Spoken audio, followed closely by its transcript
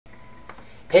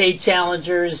Hey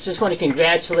challengers, just want to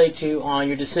congratulate you on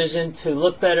your decision to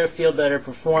look better, feel better,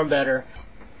 perform better.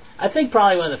 I think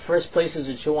probably one of the first places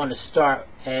that you'll want to start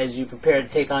as you prepare to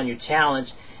take on your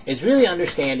challenge is really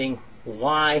understanding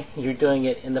why you're doing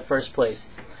it in the first place.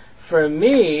 For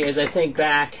me, as I think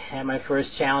back at my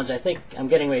first challenge, I think I'm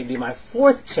getting ready to do my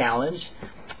fourth challenge,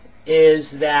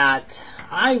 is that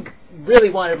I really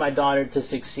wanted my daughter to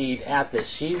succeed at this.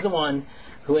 She's the one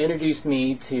who introduced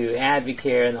me to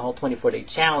AdvoCare and the whole 24-day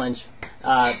challenge.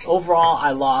 Overall,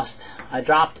 I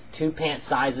dropped 2 pant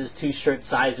sizes, 2 shirt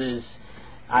sizes.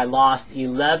 I lost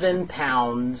 11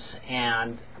 pounds,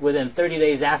 and within 30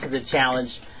 days after the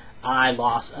challenge, I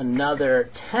lost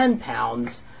another 10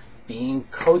 pounds being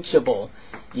coachable.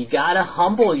 You gotta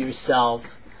humble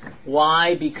yourself.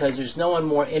 Why? Because there's no one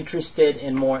more interested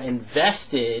and more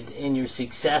invested in your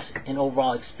success and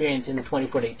overall experience in the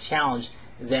 24-day challenge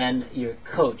than your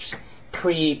coach.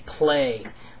 Pre-play.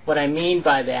 What I mean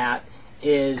by that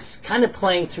is kind of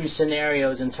playing through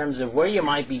scenarios in terms of where you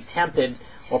might be tempted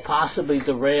or possibly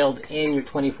derailed in your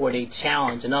 24-day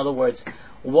challenge. In other words,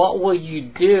 what will you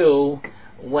do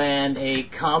when a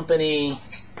company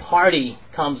party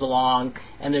comes along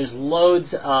and there's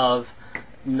loads of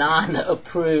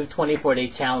non-approved 24-day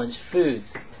challenge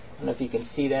foods? I don't know if you can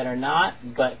see that or not,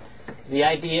 but the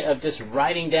idea of just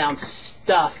writing down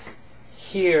stuff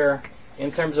here in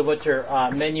terms of what your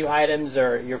menu items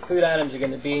or your food items are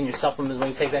going to be and your supplements when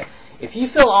you take that. If you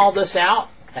fill all this out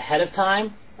ahead of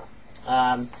time,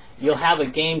 you'll have a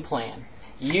game plan.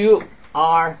 You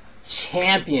are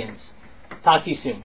champions. Talk to you soon.